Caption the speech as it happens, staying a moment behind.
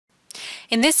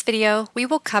In this video, we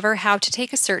will cover how to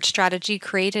take a search strategy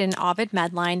created in Ovid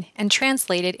Medline and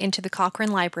translate it into the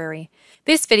Cochrane library.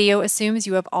 This video assumes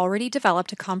you have already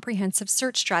developed a comprehensive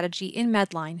search strategy in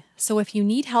Medline, so if you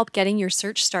need help getting your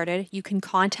search started, you can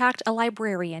contact a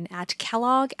librarian at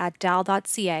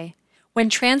kellogg@dal.ca. When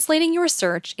translating your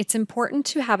search, it's important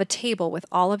to have a table with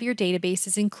all of your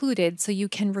databases included so you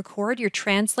can record your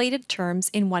translated terms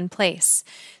in one place.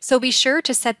 So be sure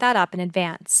to set that up in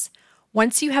advance.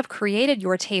 Once you have created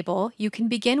your table, you can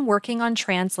begin working on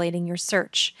translating your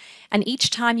search. And each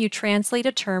time you translate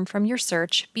a term from your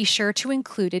search, be sure to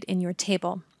include it in your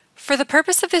table. For the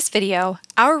purpose of this video,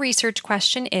 our research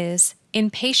question is, in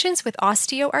patients with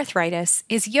osteoarthritis,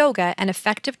 is yoga an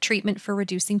effective treatment for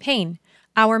reducing pain?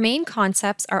 Our main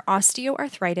concepts are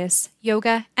osteoarthritis,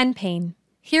 yoga, and pain.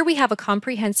 Here we have a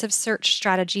comprehensive search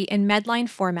strategy in Medline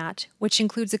format, which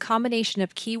includes a combination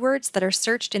of keywords that are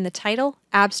searched in the title,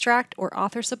 abstract, or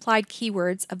author-supplied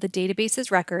keywords of the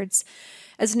database's records,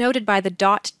 as noted by the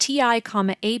 .ti, ab,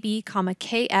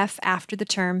 kf after the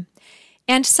term,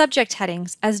 and subject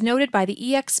headings, as noted by the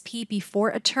exp before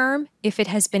a term if it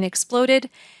has been exploded,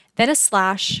 then a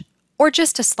slash, or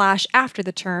just a slash after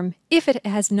the term if it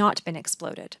has not been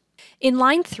exploded. In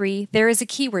line 3, there is a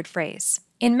keyword phrase.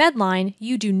 In Medline,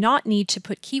 you do not need to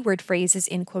put keyword phrases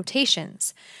in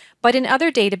quotations, but in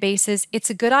other databases,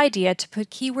 it's a good idea to put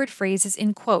keyword phrases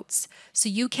in quotes so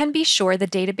you can be sure the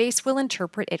database will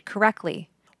interpret it correctly.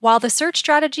 While the search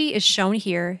strategy is shown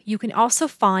here, you can also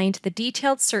find the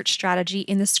detailed search strategy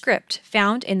in the script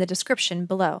found in the description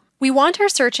below. We want our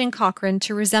search in Cochrane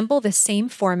to resemble the same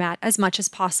format as much as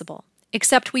possible,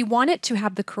 except we want it to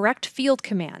have the correct field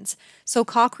commands, so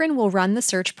Cochrane will run the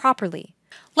search properly.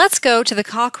 Let's go to the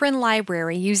Cochrane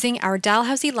library using our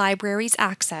Dalhousie Libraries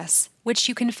Access, which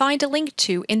you can find a link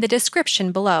to in the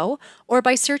description below or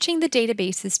by searching the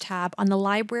Databases tab on the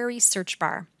library's search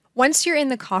bar. Once you're in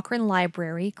the Cochrane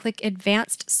library, click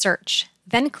Advanced Search,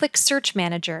 then click Search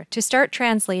Manager to start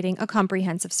translating a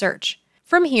comprehensive search.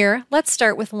 From here, let's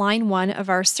start with line 1 of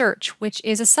our search, which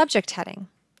is a subject heading.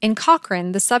 In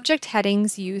Cochrane, the subject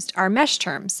headings used are mesh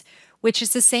terms, which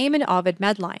is the same in Ovid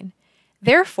Medline.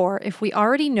 Therefore, if we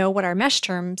already know what our mesh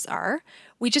terms are,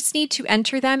 we just need to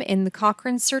enter them in the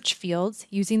Cochrane search fields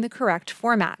using the correct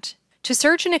format. To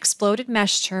search an exploded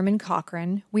mesh term in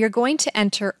Cochrane, we are going to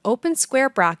enter open square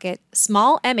bracket,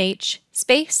 small mh,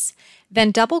 space,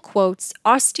 then double quotes,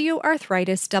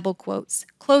 osteoarthritis, double quotes,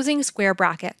 closing square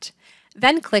bracket.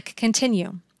 Then click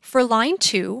Continue. For line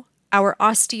 2, our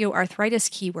osteoarthritis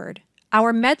keyword,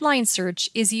 our Medline search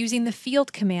is using the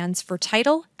field commands for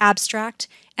title, abstract,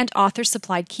 and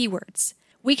author-supplied keywords.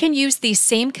 We can use these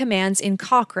same commands in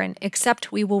Cochrane,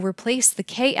 except we will replace the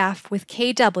kf with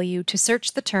kw to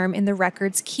search the term in the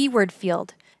record's keyword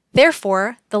field.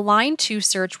 Therefore, the line 2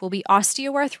 search will be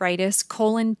osteoarthritis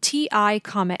 :ti,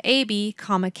 ab,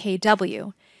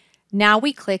 kw. Now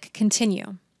we click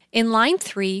Continue. In line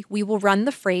 3, we will run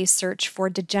the phrase search for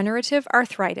degenerative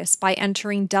arthritis by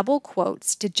entering double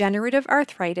quotes degenerative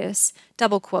arthritis,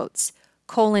 double quotes,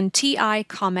 :ti, ab,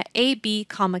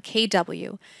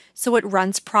 kw, so it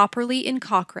runs properly in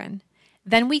Cochrane.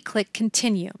 Then we click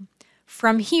Continue.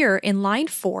 From here, in line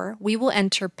 4, we will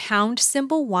enter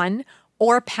 £1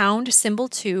 or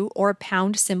 £2 or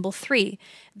 £3,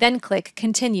 then click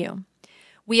Continue.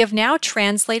 We have now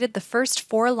translated the first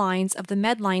 4 lines of the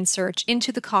Medline search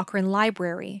into the Cochrane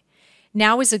library.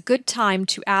 Now is a good time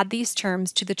to add these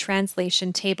terms to the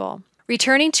translation table.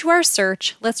 Returning to our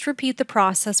search, let's repeat the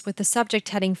process with the subject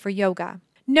heading for yoga.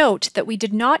 Note that we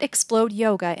did not explode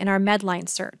yoga in our Medline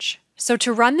search. So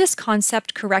to run this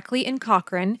concept correctly in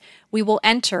Cochrane, we will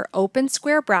enter open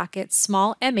square bracket,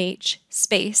 small mh,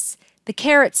 space, the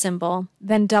caret symbol,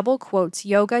 then double quotes,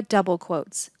 yoga, double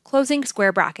quotes, closing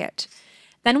square bracket.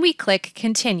 Then we click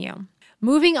Continue.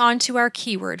 Moving on to our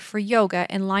keyword for yoga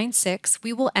in line 6,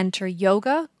 we will enter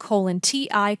yoga, :ti,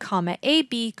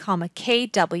 ab,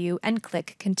 kw, and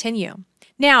click Continue.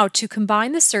 Now, to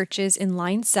combine the searches in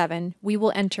line 7, we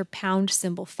will enter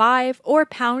 £5 or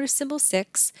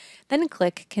 £6, then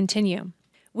click Continue.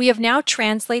 We have now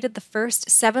translated the first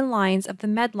 7 lines of the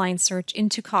Medline search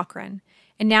into Cochrane.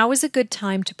 And now is a good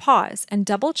time to pause and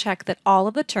double-check that all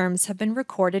of the terms have been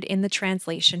recorded in the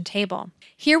translation table.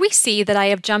 Here we see that I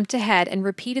have jumped ahead and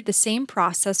repeated the same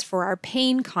process for our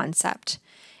pain concept.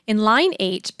 In line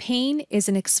 8, pain is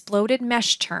an exploded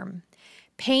mesh term.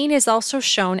 Pain is also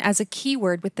shown as a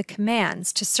keyword with the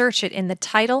commands to search it in the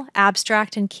title,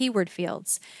 abstract, and keyword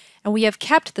fields. And we have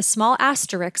kept the small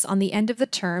asterisks on the end of the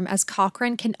term as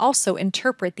Cochrane can also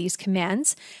interpret these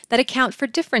commands that account for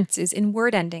differences in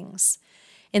word endings.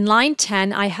 In line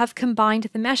 10, I have combined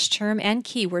the mesh term and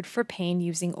keyword for pane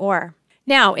using OR.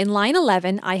 Now, in line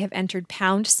 11, I have entered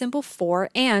 #4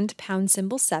 and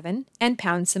 #7 and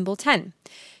 #10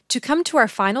 to come to our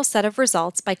final set of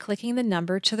results by clicking the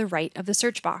number to the right of the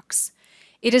search box.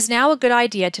 It is now a good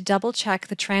idea to double-check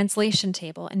the translation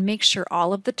table and make sure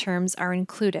all of the terms are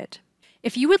included.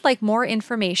 If you would like more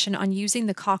information on using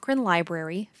the Cochrane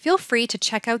library, feel free to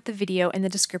check out the video in the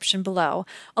description below,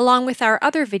 along with our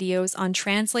other videos on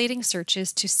translating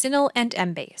searches to CINAHL and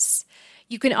Embase.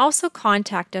 You can also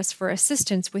contact us for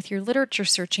assistance with your literature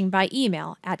searching by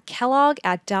email at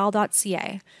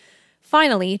kellogg@dal.ca.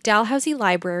 Finally, Dalhousie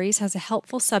Libraries has a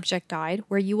helpful subject guide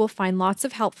where you will find lots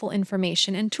of helpful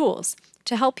information and tools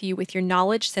to help you with your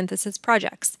knowledge synthesis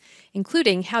projects,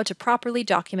 including how to properly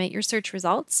document your search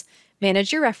results,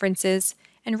 manage your references,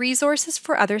 and resources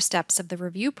for other steps of the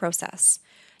review process.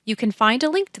 You can find a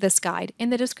link to this guide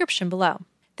in the description below.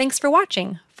 Thanks for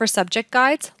watching. For subject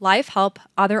guides, live help,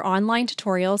 other online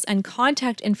tutorials, and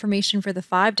contact information for the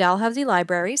 5 Dalhousie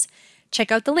libraries,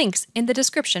 check out the links in the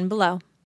description below.